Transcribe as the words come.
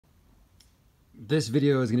This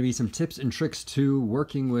video is going to be some tips and tricks to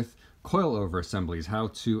working with coilover assemblies, how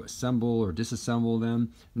to assemble or disassemble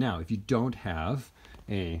them. Now, if you don't have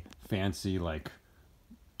a fancy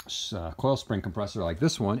coil spring compressor like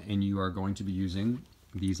this one, and you are going to be using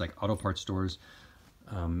these like auto parts stores,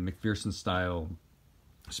 McPherson style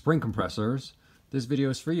spring compressors, this video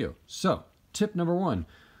is for you. So tip number one,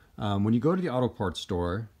 when you go to the auto parts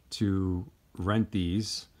store to rent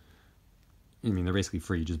these, I mean, they're basically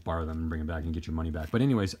free. You just borrow them and bring them back and get your money back. But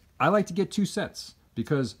anyways, I like to get 2 sets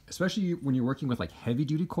because especially when you're working with like heavy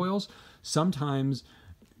duty coils, sometimes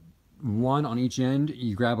one on each end,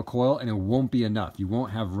 you grab a coil and it won't be enough. You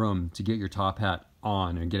won't have room to get your top hat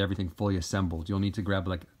on and get everything fully assembled. You'll need to grab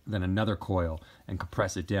then another coil and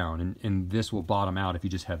compress it down. And this will bottom out if you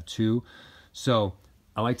just have 2. So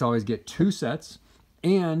I like to always get 2 sets.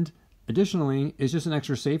 And additionally, it's just an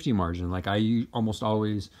extra safety margin. Like I almost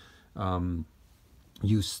always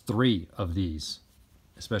use 3 of these,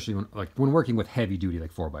 especially when working with heavy duty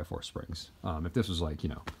like 4x4 springs. If this was like, you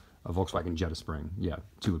know, a Volkswagen Jetta spring, yeah,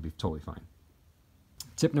 2 would be totally fine.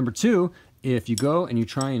 Tip number 2, if you go and you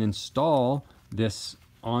try and install this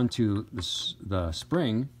onto the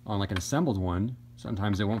spring on like an assembled one,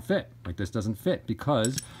 sometimes it won't fit. Like this doesn't fit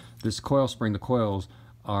because this coil spring, the coils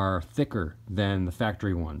are thicker than the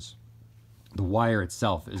factory ones. The wire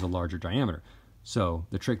itself is a larger diameter. So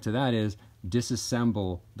the trick to that is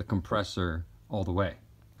disassemble the compressor all the way.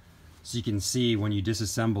 So you can see when you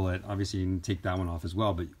disassemble it, obviously you can take that one off as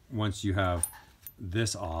well, but once you have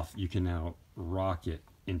this off, you can now rock it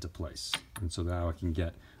into place. And so now it can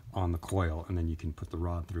get on the coil and then you can put the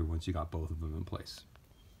rod through once you got both of them in place.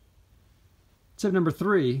 Tip number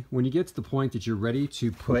 3, when you get to the point that you're ready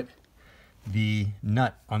to put the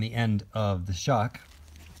nut on the end of the shock,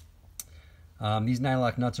 these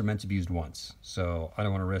nylock nuts are meant to be used once, so I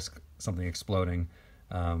don't want to risk something exploding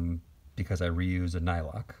because I reuse a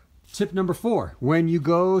nylock. Tip number 4, when you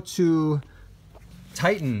go to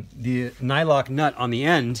tighten the nylock nut on the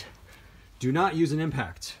end, do not use an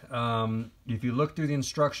impact. If you look through the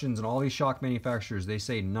instructions and all these shock manufacturers, they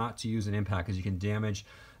say not to use an impact because you can damage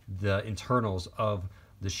the internals of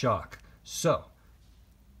the shock. So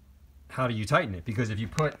how do you tighten it? Because if you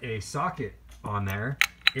put a socket on there,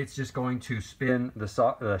 it's just going to spin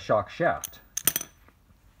the shock shaft.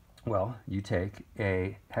 Well, you take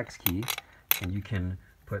a hex key and you can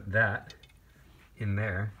put that in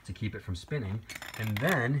there to keep it from spinning, and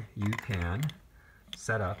then you can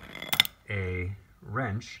set up a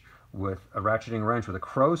wrench with a ratcheting wrench with a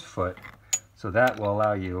crow's foot, so that will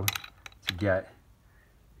allow you to get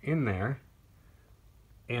in there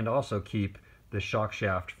and also keep the shock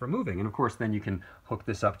shaft from moving. And of course then you can hook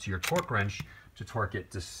this up to your torque wrench to torque it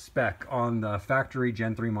to spec. On the factory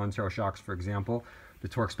Gen 3 Montero shocks, for example, the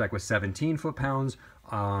torque spec was 17 foot-pounds.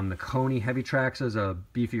 On the Coney Heavy Tracks as a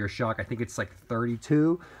beefier shock, I think it's like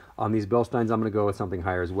 32. On these Bilsteins, I'm going to go with something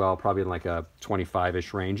higher as well, probably in like a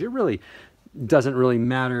 25-ish range. It really doesn't really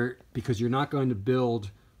matter because you're not going to build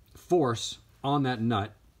force on that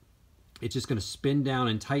nut. It's just going to spin down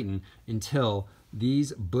and tighten until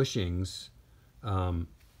these bushings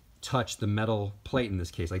touch the metal plate in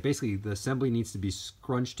this case. Like basically the assembly needs to be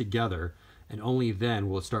scrunched together, and only then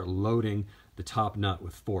will it start loading the top nut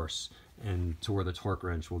with force, and to where the torque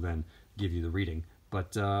wrench will then give you the reading.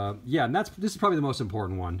 But yeah, and this is probably the most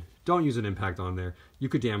important one. Don't use an impact on there. You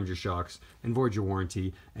could damage your shocks and void your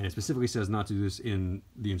warranty, and it specifically says not to do this in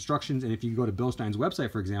the instructions. And if you go to Bilstein's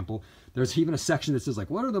website, for example, there's even a section that says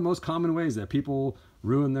like, what are the most common ways that people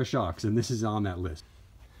ruin their shocks? And this is on that list.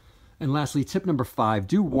 And lastly, tip number 5,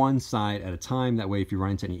 do one side at a time. That way, if you run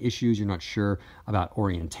into any issues, you're not sure about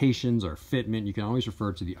orientations or fitment, you can always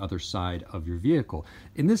refer to the other side of your vehicle.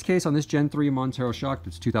 In this case, on this Gen 3 Montero shock,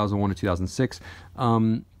 that's 2001 to 2006,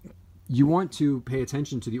 you want to pay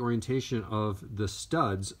attention to the orientation of the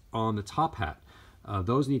studs on the top hat.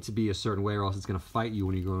 Those need to be a certain way, or else it's going to fight you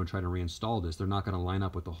when you go and try to reinstall this. They're not going to line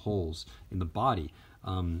up with the holes in the body.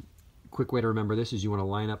 Quick way to remember this is you want to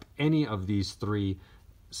line up any of these 3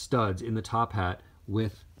 studs in the top hat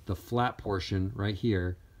with the flat portion right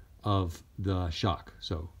here of the shock.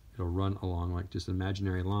 So it'll run along like just an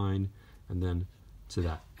imaginary line and then to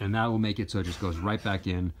that. And that will make it so it just goes right back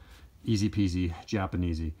in. Easy peasy,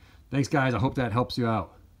 Japanesey. Thanks guys, I hope that helps you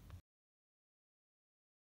out.